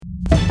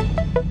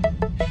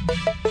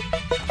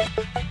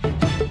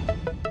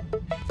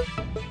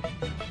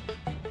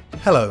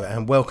Hello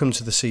and welcome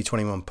to the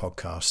C21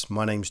 podcast.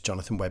 My name's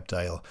Jonathan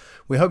Webdale.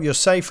 We hope you're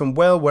safe and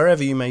well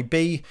wherever you may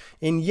be.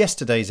 In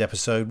yesterday's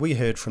episode, we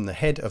heard from the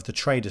head of the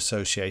trade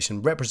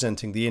association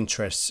representing the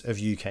interests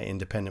of UK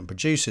independent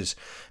producers.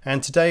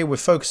 And today we're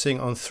focusing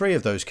on three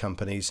of those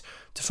companies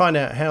to find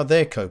out how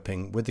they're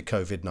coping with the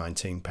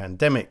COVID-19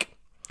 pandemic.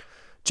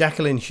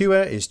 Jacqueline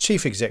Hewer is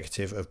Chief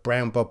Executive of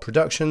Brown Bob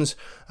Productions,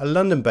 a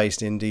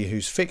London-based indie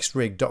whose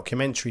fixed-rig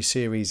documentary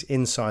series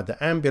Inside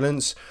the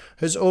Ambulance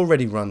has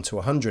already run to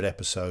 100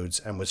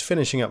 episodes and was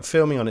finishing up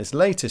filming on its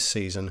latest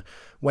season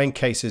when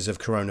cases of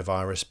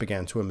coronavirus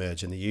began to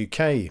emerge in the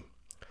UK.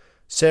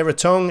 Sarah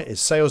Tong is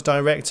Sales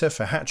Director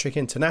for Hattrick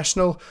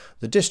International,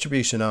 the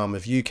distribution arm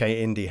of UK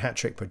indie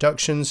Hattrick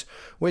Productions,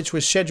 which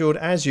was scheduled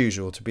as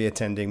usual to be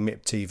attending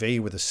MIP TV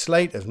with a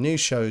slate of new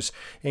shows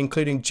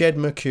including Jed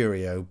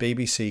Mercurio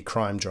BBC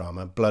crime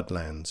drama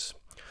Bloodlands.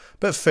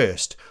 But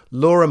first,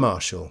 Laura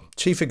Marshall,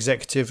 Chief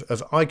Executive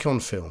of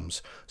Icon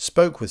Films,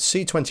 spoke with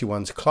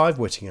C21's Clive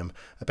Whittingham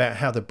about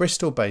how the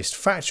Bristol-based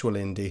factual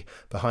indie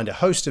behind a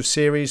host of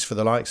series for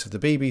the likes of the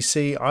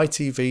BBC,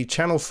 ITV,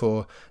 Channel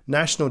 4,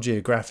 National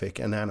Geographic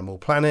and Animal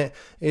Planet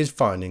is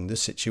finding the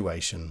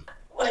situation.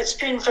 Well, it's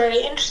been very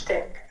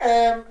interesting.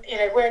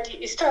 Where do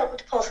you start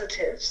with the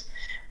positives,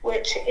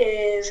 which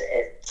is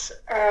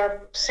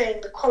seeing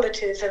the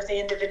qualities of the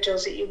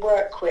individuals that you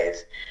work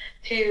with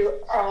who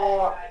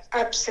are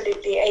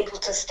absolutely able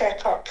to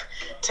step up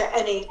to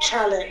any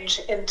challenge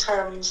in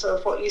terms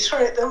of what you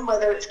throw at them,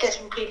 whether it's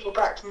getting people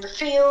back from the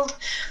field,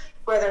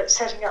 whether it's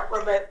setting up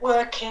remote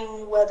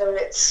working, whether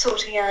it's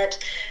sorting out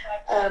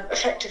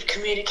effective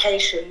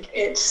communication.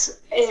 It's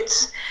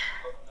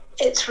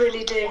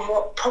really doing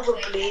what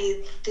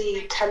probably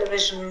the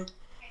television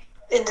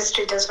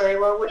industry does very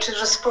well, which is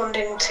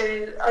responding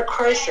to a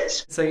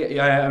crisis. So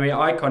yeah, I mean,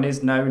 Icon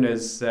is known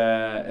as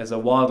a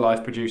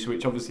wildlife producer,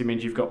 which obviously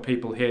means you've got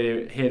people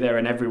here, there,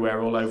 and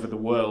everywhere, all over the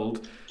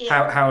world.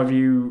 Yeah. How have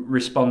you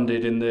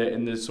responded in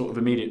the sort of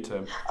immediate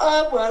term?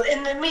 Well,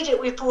 in the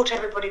immediate, we've brought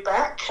everybody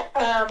back,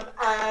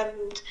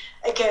 and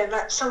again,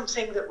 that's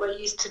something that we're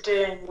used to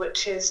doing,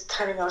 which is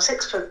turning our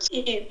sixpence.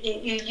 You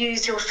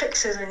use your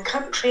fixes in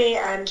country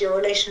and your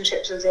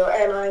relationships with your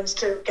airlines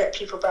to get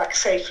people back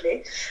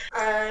safely,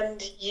 and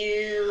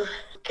you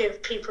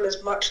give people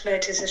as much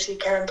notice as you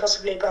can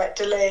possibly about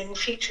delaying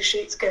future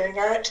shoots going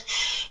out.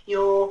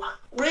 You're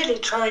really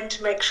trying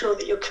to make sure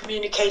that you're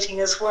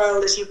communicating as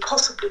well as you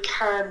possibly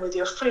can with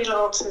your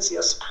freelancers,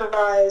 your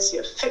suppliers,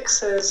 your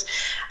fixers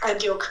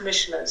and your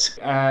commissioners.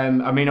 I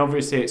mean,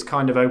 obviously it's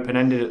kind of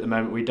open-ended at the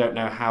moment. We don't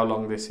know how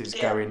long this is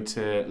going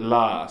to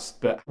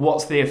last, but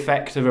what's the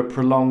effect of a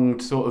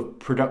prolonged sort of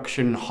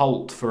production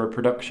halt for a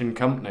production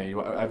company?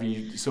 Have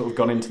you sort of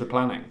gone into the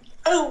planning?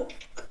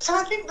 So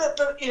I think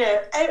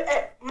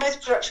that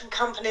most production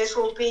companies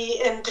will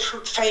be in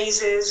different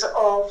phases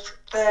of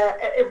their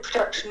in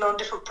production on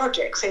different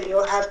projects. So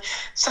you'll have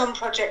some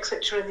projects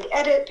which are in the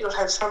edit, you'll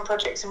have some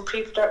projects in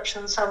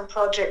pre-production, some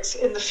projects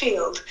in the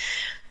field.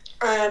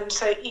 And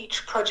so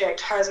each project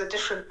has a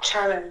different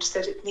challenge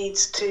that it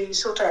needs to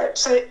sort out.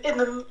 So in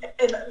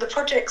the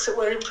projects that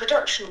we're in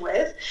production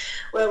with,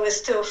 where we're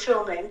still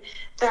filming,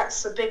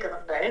 that's the big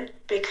unknown,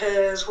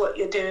 because what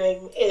you're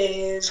doing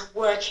is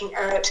working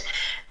out,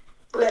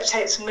 let's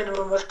say it's a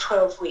minimum of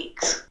 12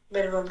 weeks,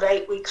 minimum of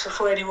 8 weeks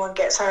before anyone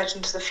gets out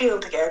into the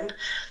field again,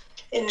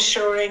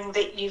 ensuring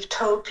that you've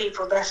told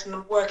people that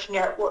and working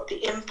out what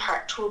the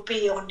impact will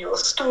be on your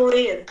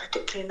story, and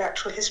particularly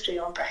natural history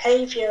on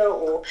behaviour,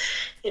 or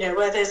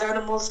where those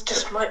animals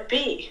just might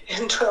be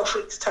in 12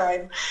 weeks'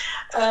 time.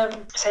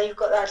 So you've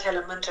got that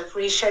element of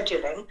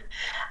rescheduling,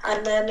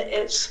 and then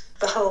it's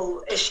the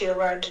whole issue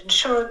around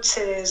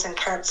insurances and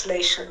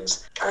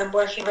cancellations, and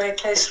working very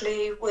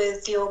closely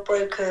with your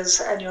brokers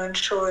and your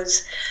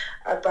insurers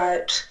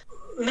about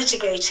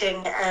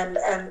mitigating and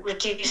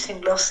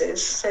reducing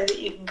losses so that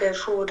you can go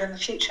forward in the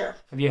future.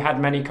 Have you had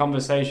many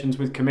conversations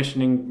with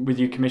commissioning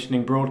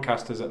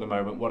broadcasters at the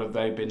moment? What have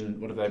they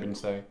been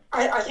saying?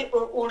 I think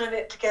we're all in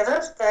it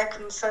together. Their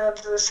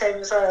concerns are the same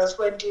as ours.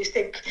 When do you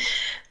think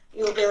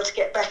you'll be able to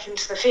get back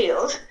into the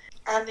field?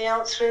 And the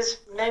answer is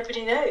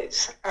nobody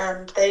knows,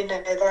 and they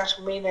know that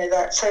and we know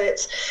that. So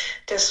it's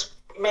just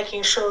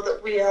making sure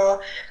that we are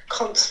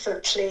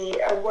constantly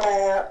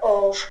aware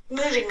of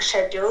moving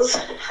schedules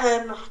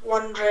and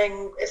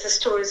wondering if the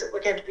stories that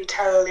we're going to be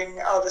telling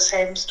are the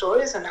same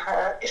stories, and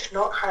how, if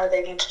not, how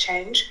they're going to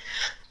change.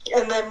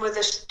 And then with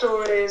the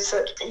stories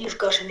that you've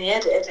got in the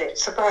edit,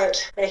 it's about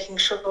making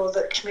sure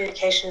that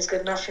communication is good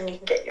enough and you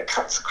can get your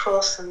cuts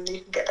across and you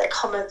can get their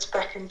comments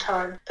back in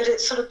time. But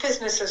it's sort of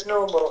business as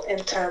normal in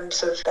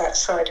terms of that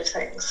side of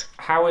things.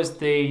 How is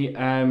the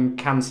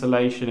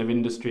cancellation of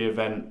industry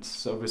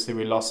events? Obviously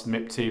we lost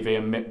MIP TV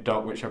and MIP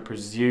Doc, which I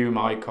presume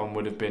Icon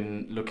would have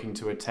been looking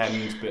to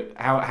attend. But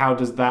how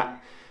does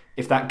that,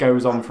 if that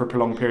goes on for a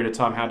prolonged period of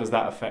time, how does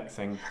that affect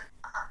things?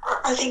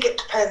 I think it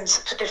depends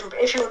for different.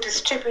 If you're a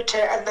distributor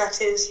and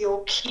that is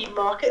your key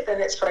market,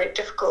 then it's very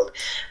difficult.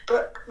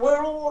 But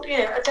we're all,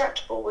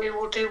 adaptable. We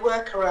will do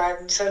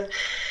workarounds, and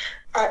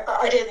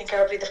I don't think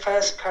I'll be the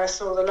first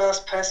person or the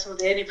last person or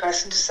the only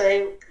person to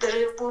say that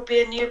it will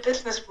be a new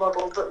business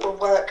model that will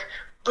work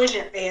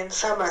brilliantly in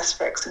some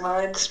aspects of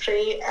our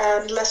industry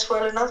and less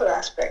well in other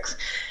aspects.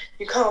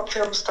 You can't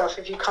film stuff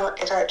if you can't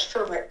get out to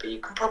film it, but you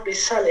can probably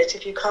sell it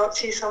if you can't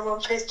see someone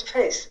face to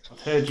face.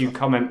 I've heard you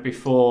comment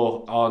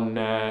before on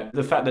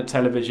the fact that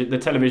the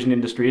television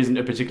industry isn't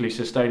a particularly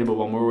sustainable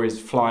one. We're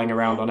always flying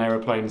around on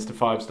aeroplanes to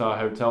 5-star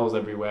hotels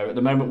everywhere. At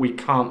the moment, we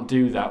can't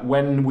do that.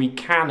 When we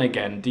can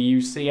again, do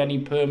you see any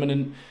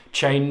permanent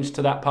change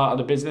to that part of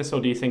the business, or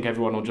do you think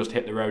everyone will just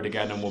hit the road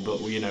again and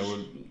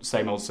we'll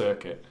same old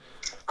circuit?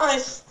 I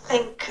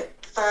think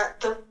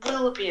that there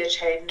will be a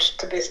change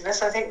to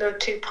business. I think there are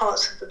two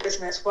parts of the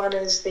business. One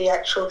is the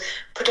actual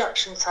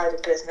production side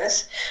of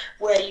business,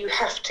 where you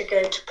have to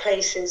go to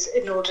places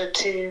in order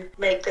to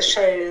make the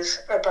shows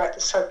about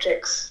the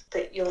subjects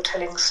that you're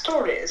telling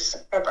stories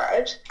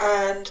about.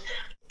 And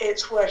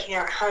it's working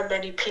out how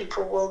many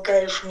people will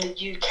go from the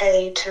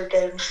UK to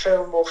go and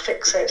film or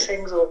fix those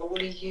things, or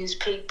will you use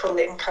people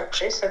in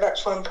country? So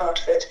that's one part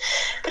of it.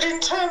 But in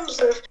terms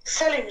of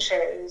selling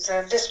shows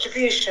and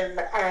distribution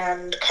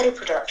and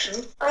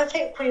co-production, I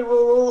think we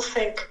will all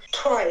think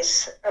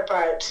twice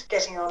about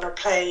getting on a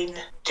plane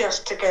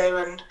just to go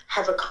and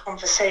have a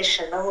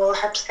conversation, and we'll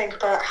have to think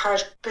about how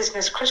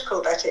business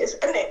critical that is,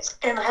 and it's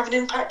going to have an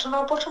impact on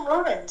our bottom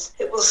lines.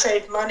 It will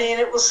save money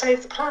and it will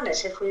save the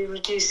planet if we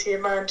reduce the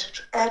amount of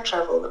air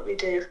travel that we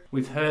do.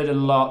 We've heard a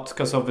lot,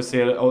 because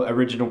obviously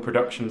original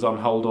production's on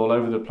hold all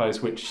over the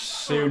place, which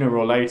sooner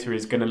or later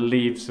is going to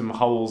leave some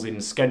holes in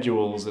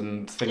schedules,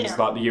 and things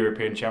like the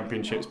European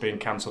Championships being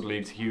cancelled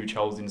leaves huge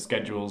holes in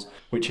schedules,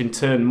 which in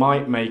turn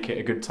might make it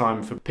a good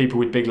time for people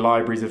with big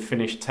libraries of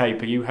finished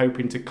tape. Are you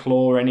hoping to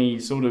claw any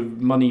sort of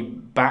money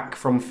back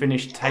from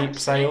finished tape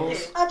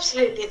sales?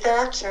 Absolutely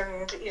that,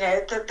 and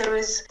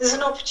there's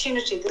an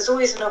opportunity. There's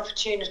always an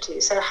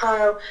opportunity. So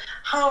how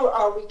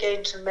are we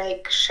going to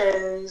make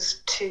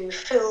shows to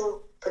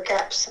fill the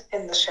gaps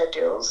in the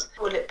schedules?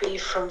 Will it be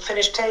from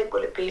finished tape?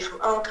 Will it be from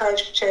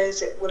archived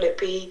shows? Will it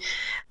be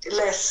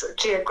less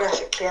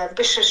geographically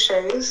ambitious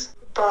shows?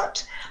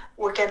 But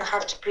we're going to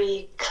have to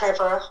be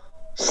clever,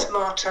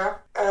 smarter,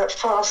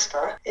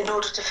 faster in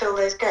order to fill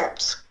those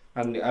gaps.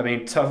 And I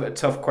mean,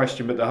 tough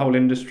question, but the whole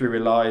industry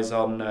relies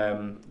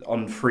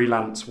on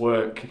freelance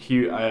work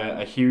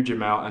a huge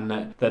amount,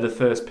 and they're the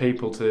first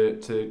people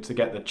to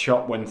get the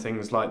chop when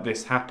things like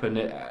this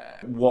happen.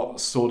 What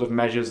sort of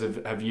measures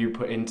have you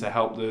put in to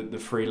help the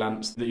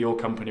freelance that your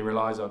company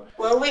relies on?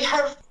 Well, we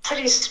have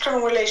pretty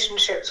strong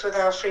relationships with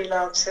our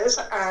freelancers,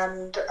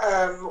 and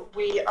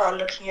we are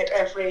looking at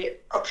every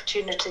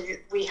opportunity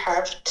we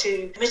have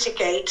to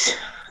mitigate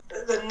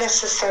the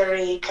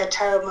necessary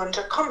curtailment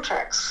of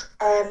contracts,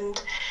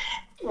 and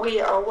we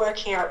are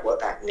working out what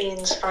that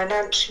means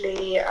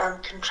financially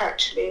and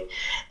contractually.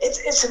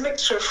 It's a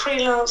mixture of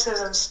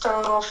freelancers and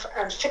staff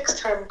and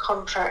fixed-term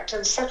contract,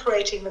 and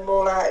separating them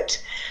all out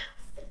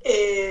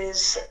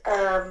is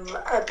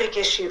a big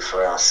issue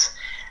for us.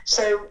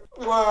 So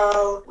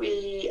while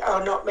we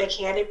are not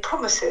making any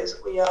promises,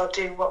 we are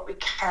doing what we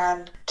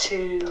can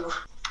to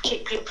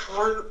keep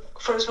people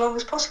for as long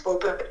as possible.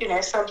 But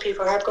some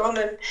people have gone,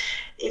 and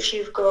if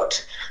you've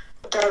got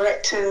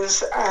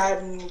directors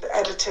and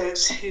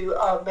editors who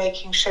are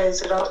making shows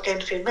that aren't going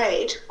to be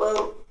made,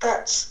 well,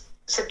 it's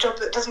a job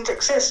that doesn't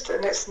exist,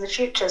 and it's in the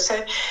future.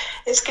 So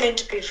it's going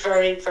to be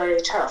very,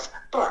 very tough.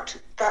 But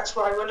that's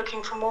why we're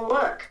looking for more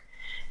work.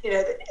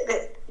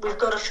 We've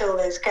got to fill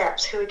those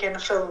gaps. Who are we going to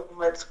fill them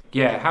with?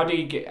 Yeah, how do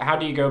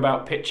you go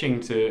about pitching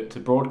to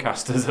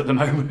broadcasters at the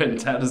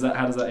moment? How does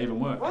that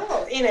even work?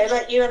 Well,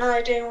 like you and I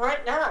are doing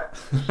right now.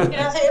 I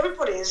think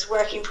everybody is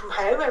working from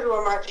home.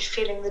 Everyone might be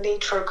feeling the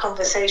need for a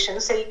conversation.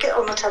 So you get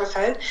on the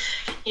telephone,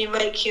 you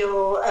make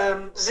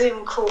your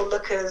Zoom call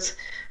look as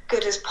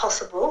good as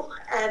possible,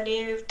 and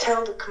you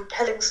tell the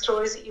compelling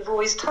stories that you've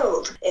always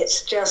told.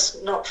 It's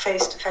just not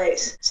face to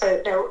face. So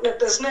no,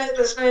 there's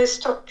no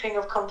stopping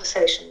of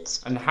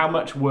conversations. And how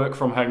much work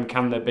from home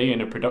can there be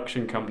in a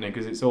production company?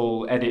 Because it's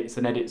all edits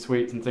and edit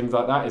suites and things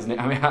like that, isn't it?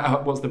 I mean,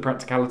 what's the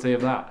practicality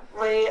of that?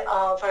 We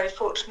are very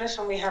fortunate,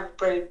 and we have a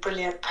very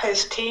brilliant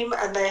post team,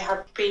 and they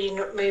have been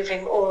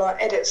moving all our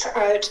edits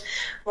out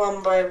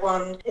one by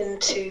one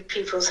into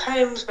people's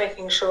homes,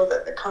 making sure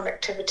that the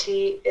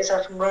connectivity is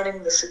up and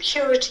running, the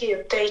security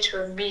of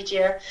data and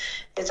media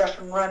is up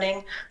and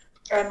running,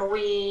 and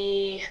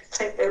we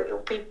think that it will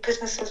be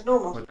business as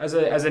normal. As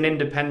an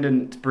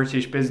independent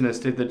British business,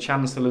 did the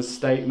Chancellor's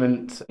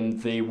statement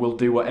and the "we'll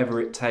do whatever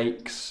it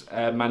takes"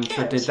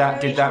 mantra, did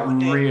that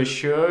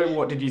reassure?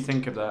 What did you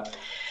think of that?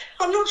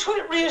 I'm not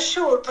sure it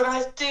reassured, but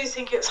I do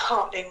think it's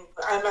heartening,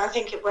 and I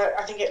think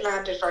it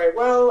landed very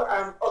well.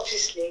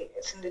 Obviously,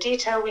 it's in the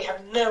detail. We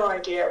have no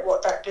idea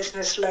what that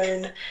business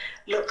loan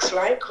looks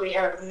like. We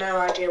have no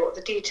idea what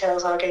the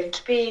details are going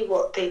to be.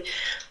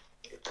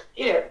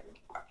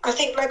 I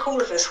think, like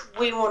all of us,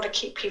 we want to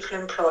keep people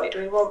employed.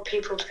 We want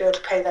people to be able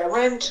to pay their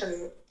rent,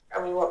 and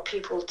we want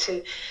people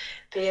to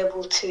be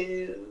able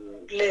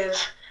to live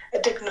a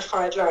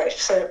dignified life.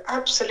 So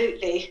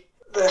absolutely,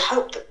 the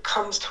help that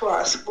comes to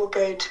us will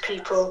go to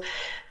people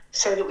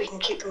so that we can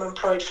keep them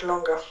employed for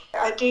longer.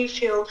 I do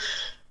feel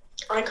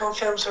Icon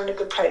Films are in a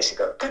good place. We've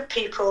got good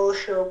people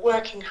who are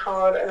working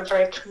hard and are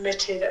very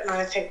committed, and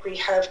I think we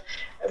have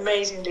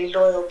amazingly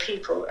loyal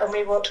people, and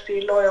we want to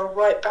be loyal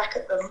right back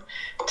at them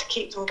to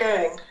keep them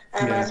going.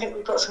 And I think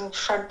we've got some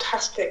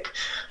fantastic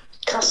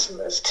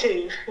customers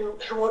too who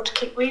want to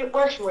keep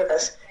working with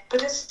us,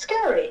 but it's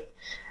scary.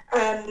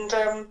 And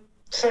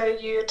so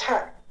you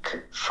attack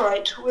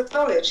fright with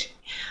knowledge.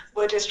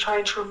 We're just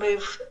trying to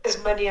remove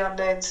as many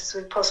unknowns as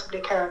we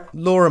possibly can.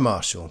 Laura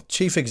Marshall,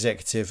 Chief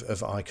Executive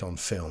of Icon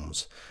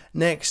Films.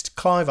 Next,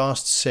 Clive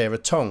asked Sarah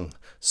Tong,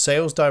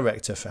 Sales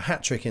Director for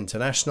Hat-Trick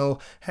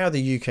International, how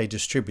the UK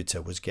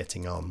distributor was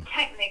getting on.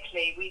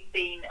 Technically, we've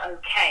been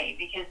okay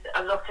because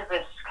a lot of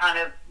us kind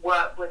of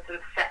were sort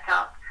of set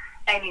up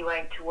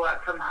anyway to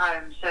work from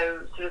home.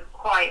 So sort of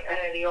quite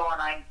early on,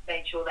 I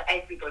made sure that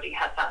everybody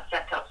had that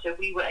set up. So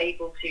we were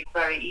able to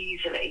very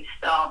easily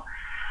start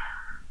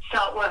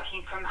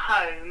working from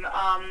home.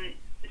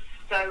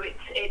 So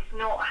it's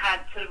not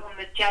had sort of on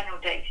the general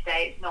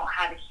day-to-day, it's not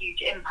had a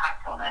huge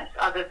impact on us,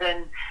 other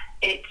than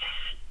it's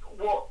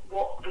what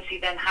obviously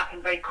then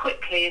happened very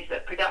quickly is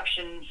that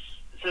productions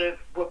sort of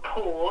were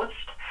paused,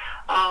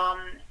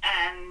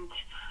 and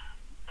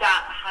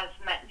that has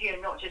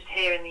meant, not just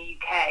here in the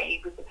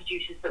UK with the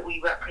producers that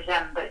we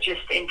represent, but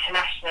just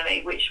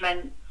internationally, which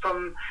meant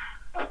from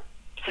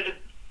sort of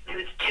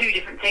there's two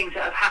different things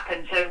that have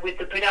happened. So with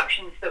the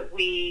productions that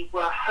we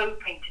were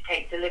hoping to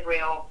take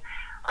delivery of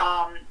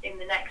in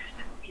the next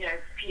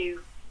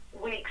few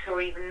weeks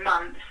or even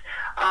months,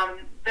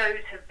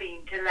 those have been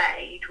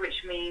delayed,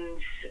 which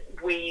means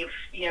we've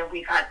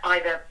had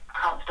either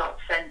can't start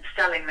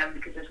selling them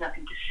because there's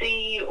nothing to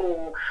see,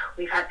 or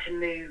we've had to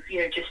move,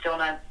 just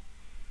on a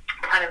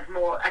kind of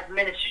more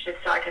administrative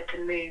side, had to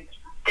move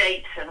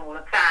dates and all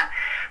of that.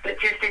 But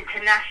just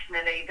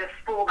internationally, the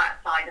format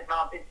side of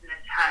our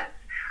business has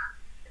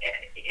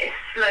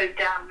slowed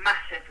down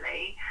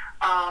massively,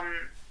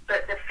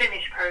 but the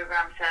finished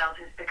program sales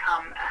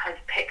has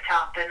picked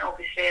up, and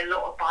obviously a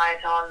lot of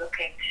buyers are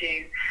looking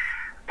to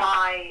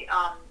buy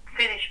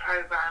finished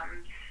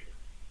programs,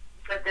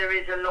 but there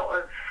is a lot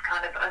of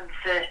kind of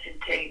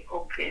uncertainty,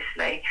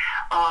 obviously,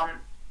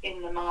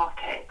 in the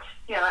market.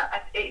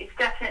 It's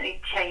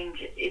definitely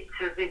changed. It's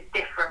sort of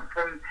different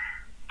from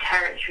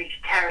territory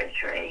to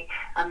territory,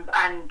 and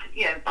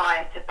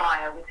buyer to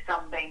buyer, with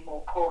some being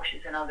more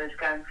cautious and others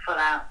going full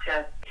out.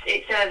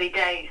 It's early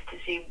days to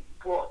see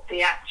what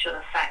the actual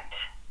effect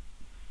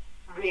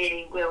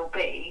really will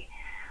be.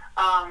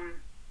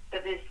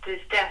 But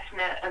there's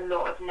definitely a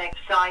lot of negative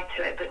side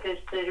to it, but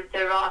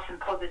there are some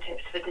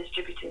positives for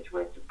distributors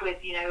with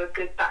a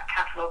good back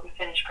catalogue of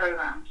finished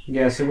programs.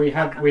 Yeah, so we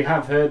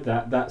have heard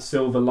that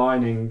silver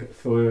lining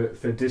for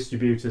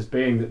distributors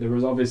being that there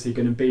was obviously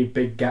going to be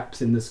big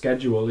gaps in the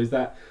schedule. Is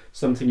that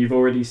something you've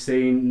already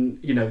seen?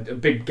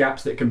 Big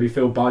gaps that can be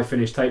filled by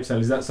finished tape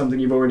sales. Is that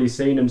something you've already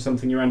seen and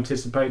something you're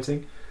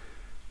anticipating?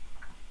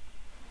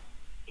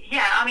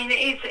 Yeah, I mean,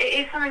 it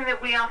is something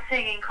that we are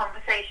seeing in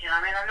conversation.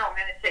 I mean, I'm not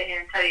going to sit here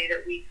and tell you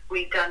that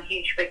we've done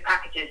huge big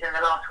packages in the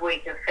last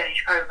week of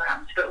finished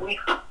programs, but we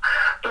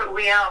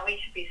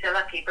should be so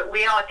lucky. But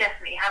we are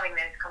definitely having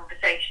those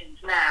conversations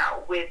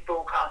now with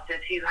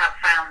broadcasters who have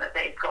found that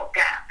they've got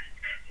gaps,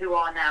 who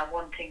are now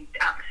wanting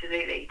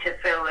absolutely to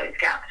fill those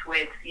gaps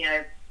with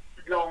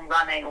long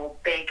running or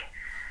big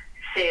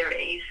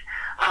series,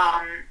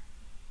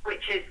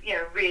 which is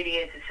really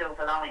is a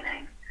silver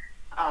lining.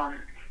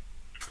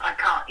 I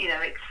can't,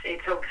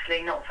 it's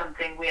obviously not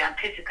something we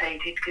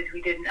anticipated, because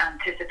we didn't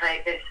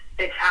anticipate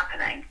this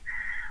happening.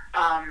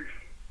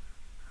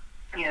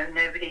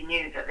 Nobody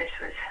knew that this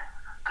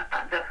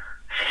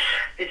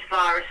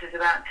virus is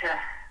about to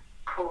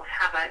cause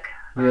havoc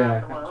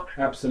around the world.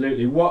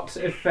 Absolutely. What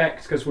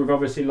effect, because we've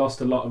obviously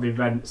lost a lot of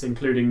events,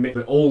 including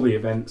but all the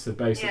events have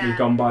basically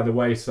gone by the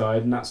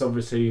wayside, and that's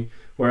obviously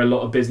where a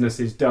lot of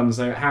business is done.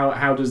 So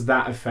how does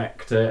that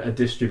affect a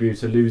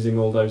distributor losing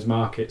all those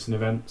markets and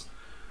events?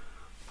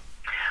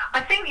 I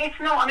think it's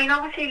not. I mean,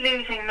 obviously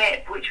losing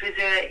MIP, which was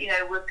a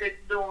good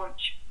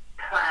launch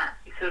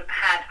sort of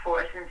pad for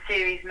us, and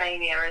Series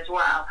Mania as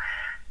well.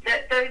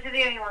 Those are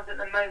the only ones at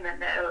the moment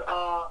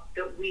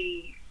that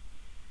we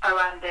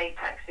and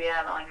Apex, the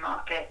airline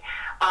market.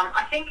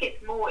 I think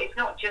it's more. It's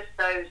not just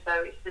those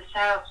though. It's the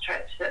sales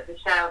trips that the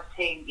sales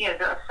team,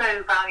 that are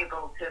so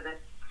valuable to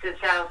the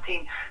sales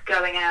team,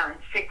 going out and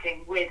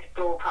sitting with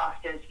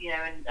broadcasters,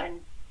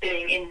 and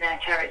being in their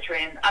territory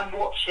and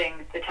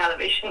watching the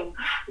television,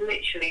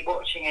 literally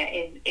watching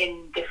it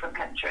in different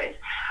countries.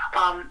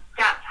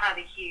 That's had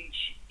a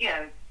huge,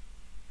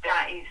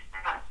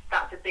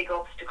 that's a big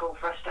obstacle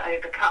for us to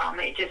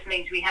overcome. It just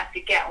means we have to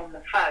get on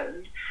the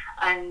phone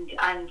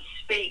and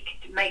speak,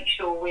 to make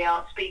sure we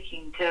are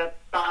speaking to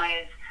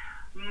buyers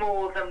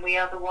more than we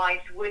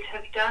otherwise would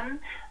have done,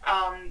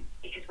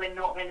 because we're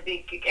not going to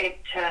be able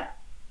to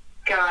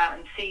go out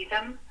and see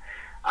them.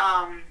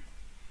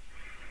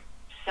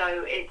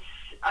 So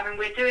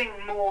we're doing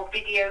more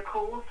video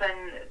calls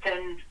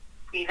than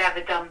we've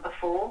ever done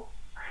before.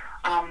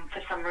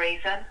 for some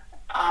reason.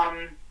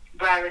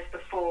 Whereas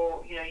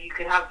before, you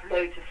could have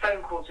loads of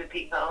phone calls with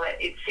people.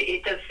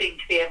 It does seem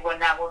to be everyone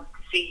now wants to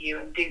see you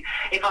and do.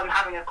 If I'm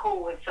having a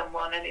call with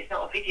someone and it's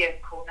not a video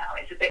call now,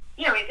 it's a bit.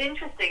 It's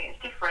interesting.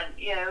 It's different.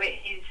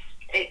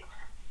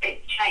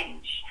 It's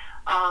changed.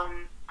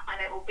 And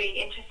it will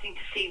be interesting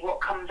to see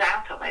what comes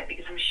out of it,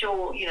 because I'm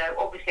sure,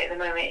 obviously at the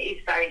moment it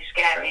is very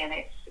scary, and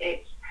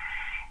it's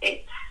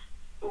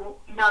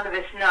none of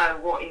us know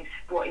what is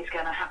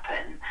going to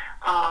happen.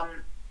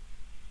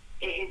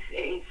 It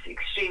is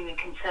extremely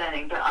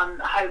concerning, but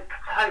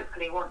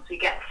hopefully once we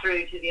get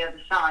through to the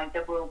other side,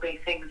 there will be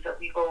things that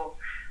we've all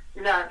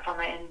learned from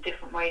it in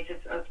different ways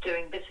of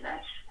doing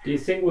business. Do you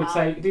think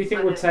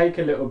we'll take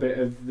a little bit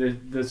of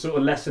the sort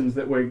of lessons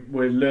that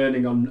we're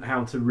learning on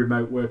how to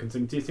remote work and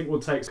things? Do you think we'll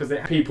take, because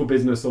people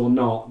business or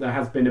not, there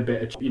has been a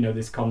bit of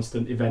this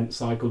constant event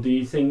cycle. Do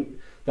you think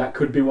that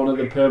could be one of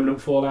the permanent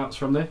fallouts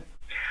from this?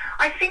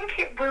 I think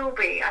it will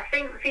be. I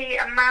think the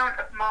amount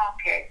of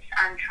markets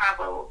and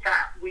travel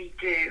that we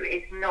do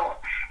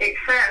it's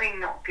certainly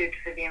not good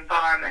for the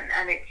environment,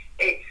 and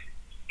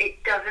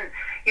it doesn't,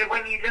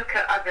 when you look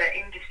at other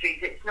industries,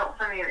 it's not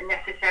something that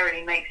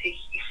necessarily makes a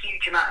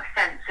huge amount of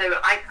sense. So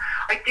I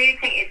do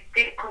think it's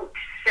difficult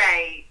to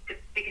say,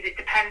 because it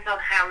depends on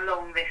how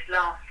long this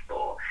lasts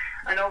for.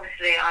 And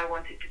obviously I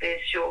want it to be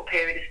as short a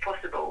period as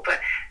possible, but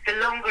the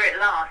longer it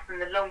lasts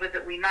and the longer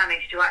that we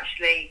manage to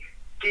actually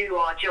do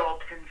our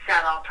jobs and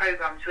sell our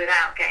programs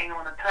without getting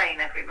on a plane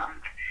every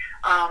month,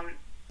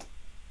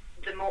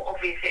 the more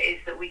obvious it is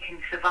that we can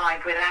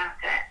survive without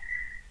it.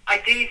 I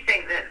do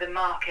think that the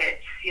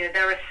markets,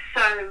 there are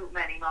so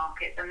many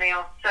markets and they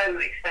are so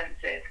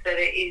expensive that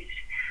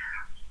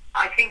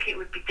I think it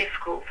would be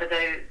difficult for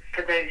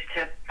those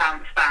to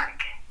bounce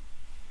back.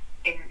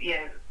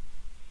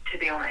 To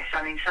be honest,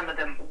 I mean, some of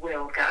them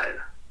will go.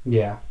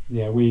 Yeah,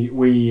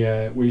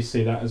 we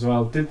see that as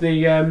well. Did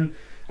the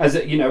as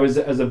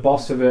a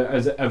boss of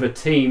a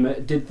team,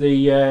 did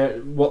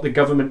what the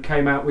government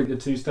came out with, the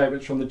two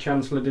statements from the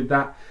Chancellor, did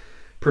that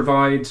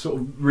provide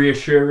sort of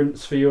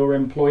reassurance for your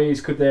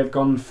employees? Could they have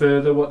gone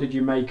further? What did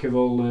you make of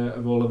all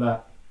of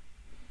that?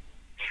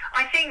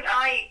 I think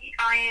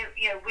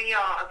we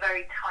are a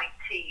very tight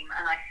team,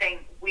 and I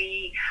think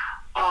we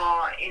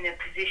are in a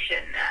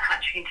position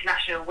at Hattrick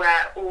International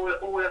where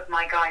all of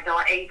my guys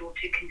are able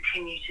to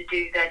continue to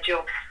do their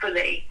jobs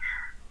fully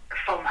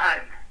from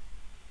home.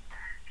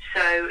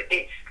 So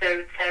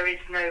there is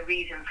no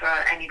reason for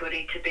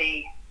anybody to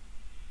be,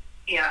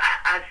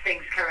 as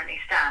things currently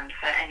stand,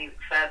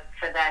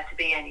 for there to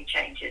be any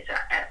changes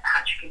at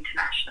Hattrick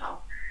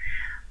International.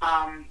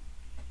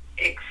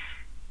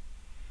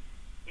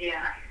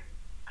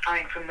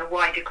 From the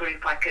wider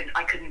group, I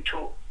couldn't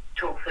talk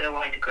for the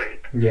wider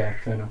group. Yeah,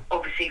 fair enough.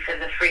 Obviously, for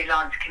the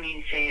freelance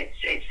community,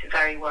 it's a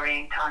very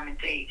worrying time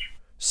indeed.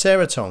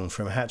 Sarah Tong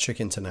from Hattrick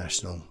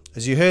International.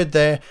 As you heard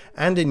there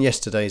and in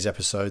yesterday's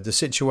episode, the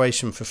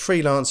situation for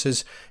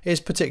freelancers is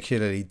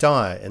particularly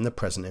dire in the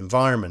present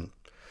environment.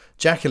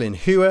 Jacqueline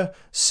Huer,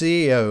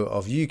 CEO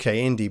of UK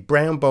indie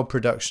Brown Bob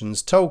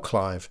Productions, told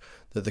Clive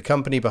that the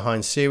company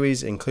behind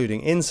series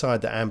including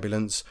Inside the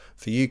Ambulance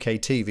for UK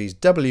TV's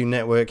W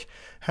Network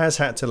has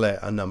had to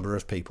let a number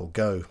of people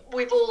go.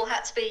 We've all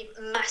had to be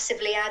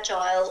massively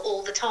agile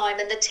all the time,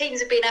 and the teams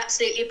have been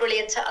absolutely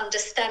brilliant at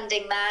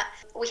understanding that.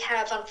 We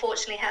have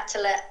unfortunately had to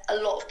let a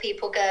lot of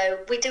people go.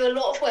 We do a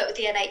lot of work with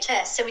the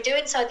NHS, so we do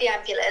Inside the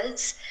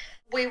Ambulance.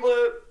 We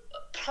were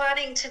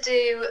planning to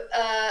do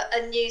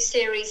a new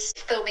series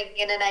filming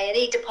in an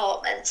A&E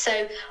department,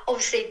 so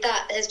obviously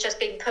that has just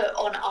been put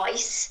on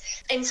ice.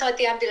 Inside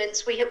the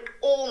Ambulance we have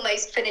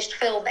almost finished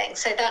filming,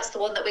 so that's the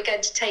one that we're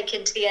going to take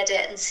into the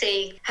edit and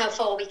see how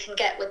far we can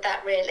get with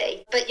that,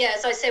 really. But yeah,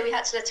 as I say, we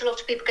had to let a lot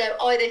of people go,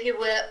 either who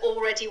were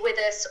already with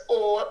us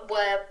or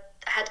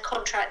had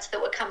contracts that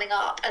were coming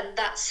up, and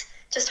that's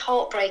just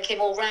heartbreaking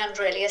all round,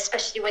 really,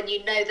 especially when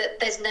you know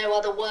that there's no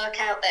other work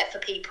out there for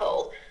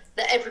people,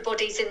 that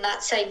everybody's in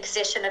that same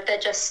position of they're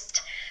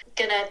just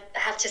going to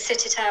have to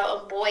sit it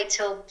out and wait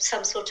till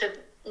some sort of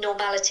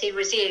normality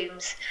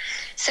resumes.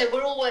 So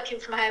we're all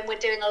working from home. We're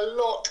doing a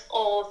lot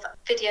of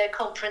video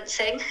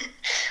conferencing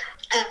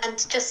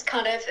and just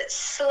kind of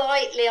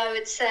slightly, I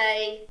would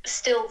say,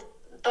 still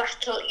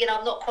battle.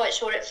 I'm not quite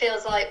sure. It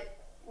feels like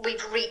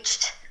we've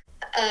reached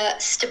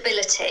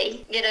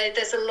stability.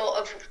 There's a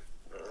lot of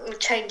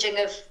changing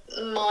of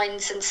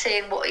minds and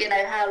seeing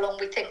how long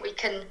we think we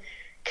can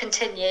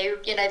continue.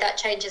 That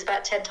changes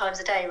about 10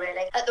 times a day,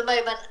 really. At the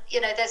moment,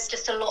 there's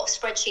just a lot of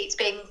spreadsheets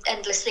being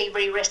endlessly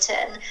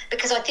rewritten,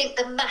 because I think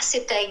the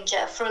massive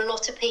danger for a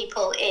lot of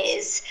people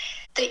is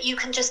that you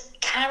can just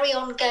carry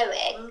on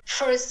going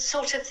for a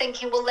sort of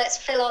thinking, well, let's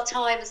fill our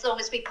time as long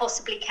as we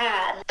possibly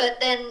can. But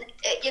then,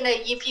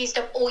 you've used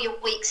up all your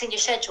weeks in your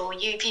schedule,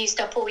 you've used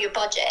up all your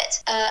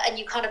budget, and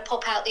you kind of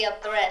pop out the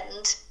other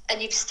end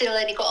and you've still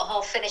only got a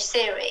half-finished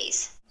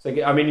series. So,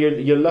 I mean,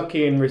 you're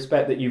lucky in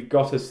respect that you've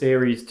got a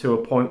series to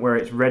a point where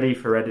it's ready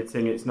for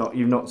editing.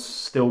 You've not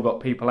still got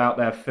people out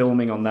there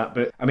filming on that.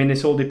 But I mean,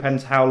 this all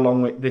depends how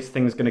long this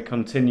thing's going to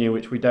continue,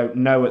 which we don't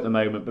know at the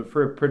moment. But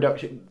for a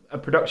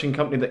production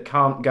company that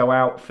can't go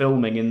out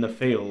filming in the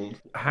field,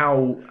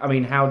 how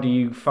do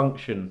you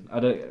function?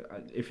 I don't,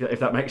 if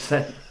that makes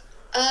sense.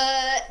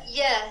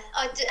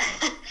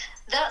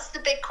 That's the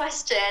big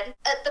question.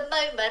 At the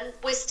moment,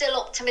 we're still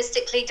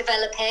optimistically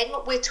developing.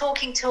 We're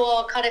talking to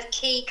our kind of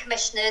key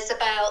commissioners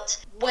about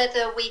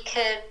whether we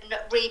can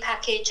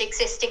repackage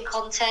existing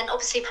content.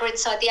 Obviously, for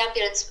Inside the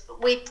Ambulance,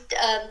 we've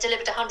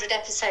delivered 100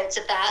 episodes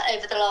of that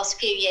over the last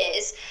few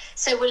years.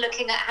 So we're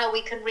looking at how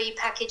we can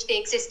repackage the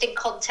existing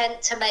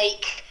content to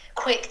make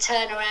quick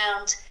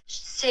turnaround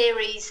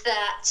series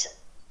that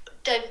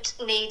don't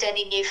need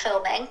any new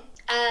filming.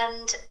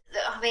 And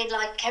I mean,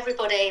 like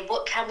everybody,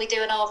 what can we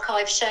do an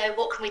archive show?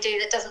 What can we do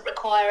that doesn't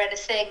require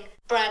anything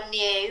brand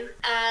new?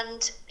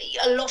 And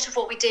a lot of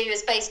what we do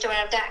is based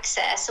around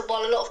access. And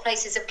while a lot of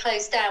places have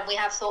closed down, we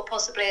have thought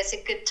possibly it's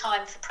a good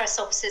time for press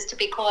officers to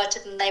be quieter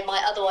than they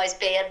might otherwise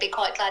be and be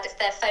quite glad if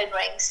their phone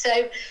rings.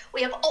 So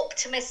we have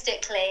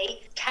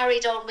optimistically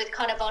carried on with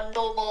kind of our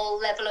normal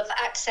level of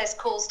access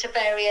calls to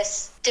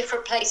various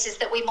different places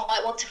that we might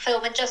want to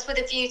film, and just with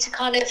a view to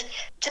kind of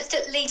just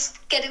at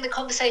least getting the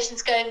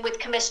conversations going with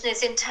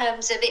commissioners in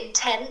terms of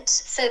intent,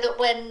 so that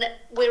when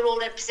we're all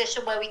in a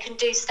position where we can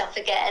do stuff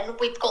again,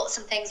 we've got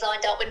some things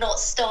lined up. We're not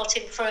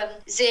starting from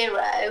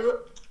zero.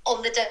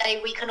 On the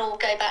day we can all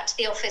go back to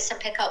the office and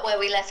pick up where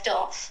we left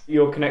off.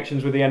 Your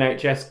connections with the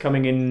NHS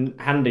coming in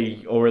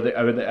handy, or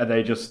are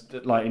they just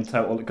like in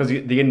total? Because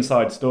the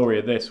inside story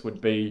of this would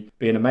be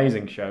an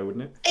amazing show,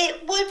 wouldn't it?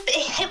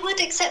 It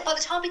would, except by the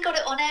time we got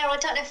it on air, I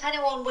don't know if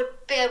anyone would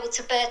be able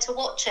to bear to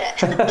watch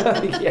it.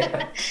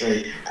 Yeah,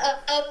 true.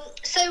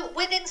 So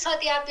with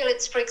Inside the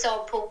Ambulance, for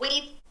example,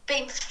 we've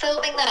been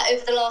filming that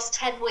over the last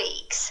 10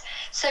 weeks.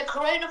 So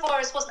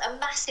coronavirus wasn't a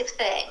massive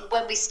thing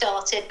when we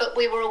started, but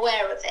we were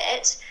aware of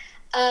it.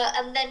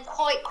 And then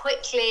quite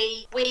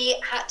quickly, we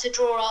had to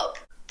draw up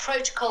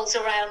protocols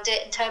around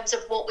it in terms of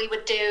what we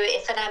would do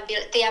if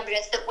the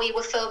ambulance that we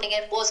were filming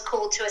in was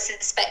called to a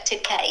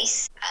suspected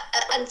case.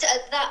 And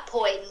at that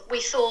point,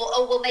 we thought,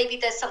 oh, well, maybe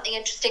there's something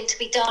interesting to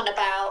be done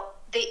about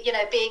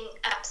being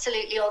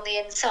absolutely on the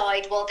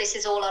inside while this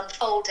is all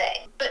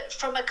unfolding. But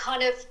from a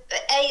kind of,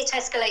 A, it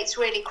escalates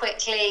really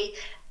quickly.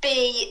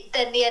 B,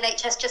 then the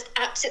NHS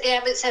the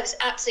ambulance service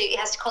absolutely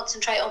has to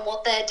concentrate on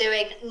what they're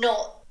doing,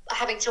 not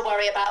having to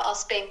worry about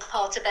us being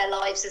part of their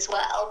lives as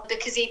well.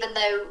 Because even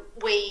though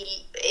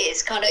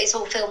it's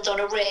all filmed on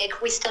a rig,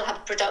 we still have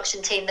a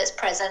production team that's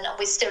present, and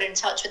we're still in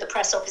touch with the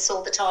press office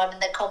all the time and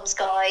their comms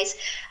guys,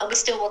 and we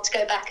still want to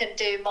go back and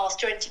do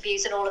master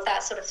interviews and all of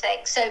that sort of thing.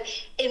 So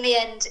in the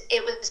end,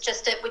 it was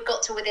just that we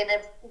got to within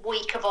a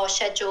week of our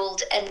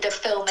scheduled end of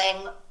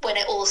filming when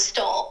it all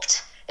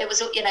stopped. It was,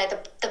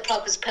 the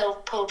plug was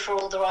pulled for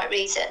all the right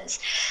reasons.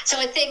 So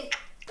I think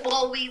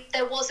while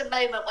there was a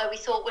moment where we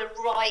thought we're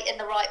right in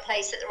the right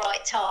place at the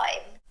right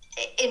time,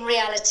 in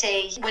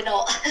reality, we're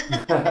not.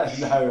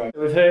 No,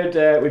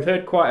 we've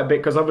heard quite a bit,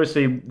 because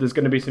obviously there's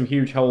going to be some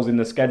huge holes in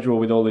the schedule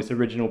with all this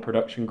original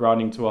production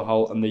grinding to a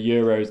halt and the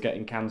Euros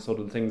getting cancelled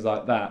and things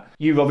like that.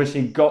 You've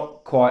obviously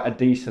got quite a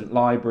decent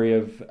library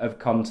of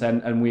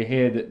content, and we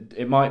hear that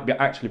it might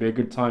actually be a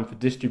good time for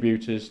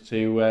distributors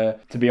to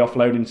be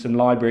offloading some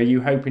library. Are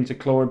you hoping to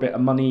claw a bit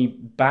of money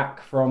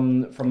back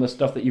from the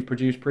stuff that you've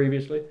produced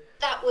previously?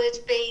 That would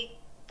be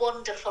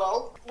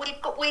wonderful.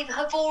 We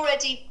have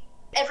already.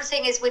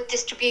 Everything is with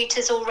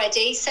distributors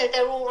already, so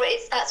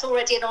that's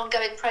already an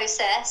ongoing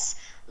process.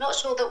 I'm not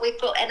sure that we've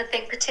got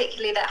anything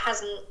particularly that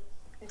hasn't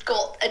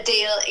got a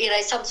deal,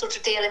 some sort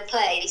of deal in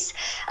place.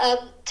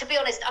 To be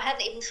honest, I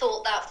hadn't even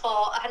thought that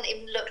far. I hadn't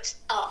even looked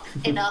up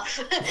enough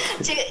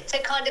to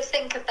kind of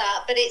think of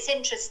that. But it's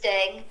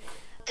interesting,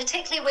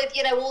 particularly with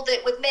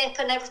with MIP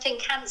and everything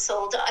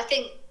cancelled. I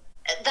think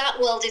that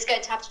world is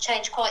going to have to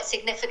change quite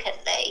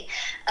significantly,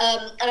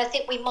 and I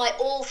think we might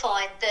all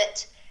find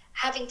that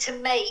having to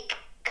make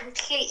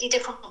completely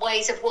different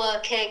ways of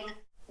working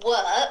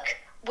work,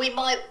 we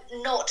might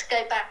not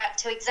go back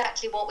to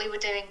exactly what we were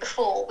doing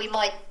before. We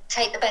might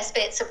take the best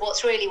bits of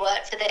what's really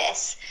worked for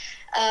this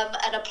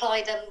and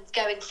apply them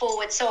going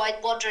forward. So I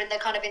wonder in the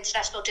kind of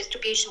international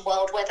distribution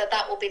world whether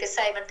that will be the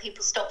same and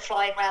people stop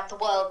flying around the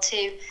world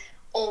to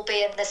all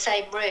be in the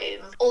same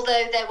room.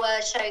 Although there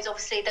were shows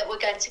obviously that were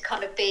going to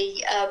kind of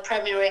be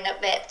premiering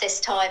at MIP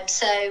this time.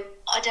 So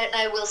I don't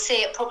know, we'll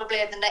see it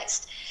probably in the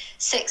next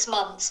 6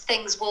 months.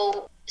 Things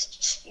will,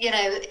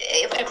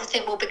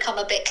 everything will become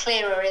a bit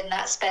clearer in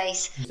that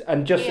space.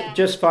 And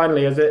just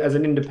finally, as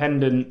an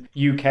independent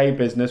UK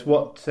business,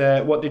 what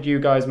did you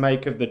guys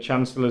make of the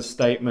Chancellor's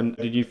statement?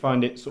 Did you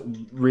find it sort of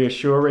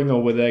reassuring,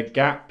 or were there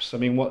gaps? I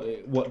mean,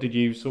 what did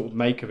you sort of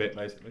make of it,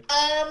 basically?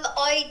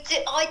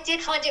 I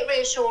did find it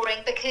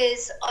reassuring,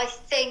 because I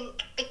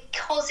think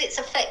because it's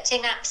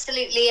affecting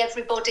absolutely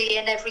everybody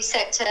in every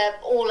sector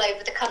all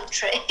over the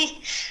country,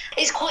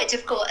 it's quite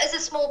difficult. As a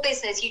small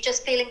business, you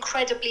just feel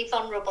incredibly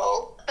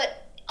vulnerable.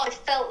 But I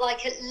felt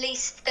like at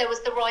least there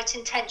was the right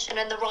intention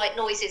and the right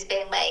noises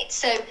being made.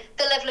 So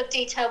the level of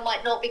detail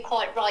might not be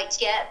quite right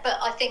yet, but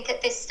I think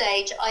at this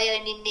stage I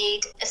only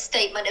need a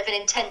statement of an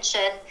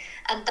intention,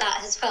 and that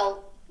has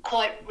felt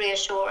quite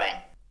reassuring.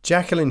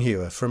 Jacqueline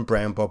Hewer from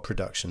Brown Bob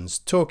Productions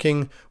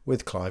talking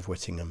with Clive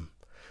Whittingham.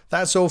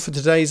 That's all for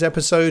today's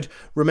episode.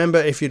 Remember,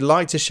 if you'd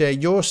like to share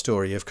your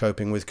story of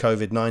coping with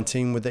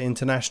COVID-19 with the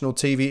international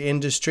TV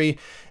industry,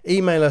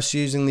 email us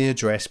using the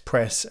address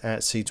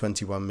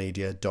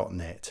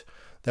press@c21media.net.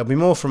 There'll be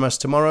more from us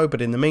tomorrow,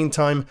 but in the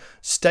meantime,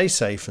 stay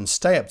safe and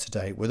stay up to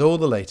date with all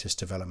the latest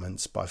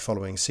developments by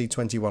following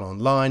C21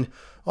 online,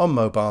 on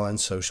mobile and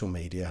social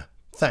media.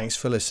 Thanks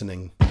for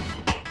listening.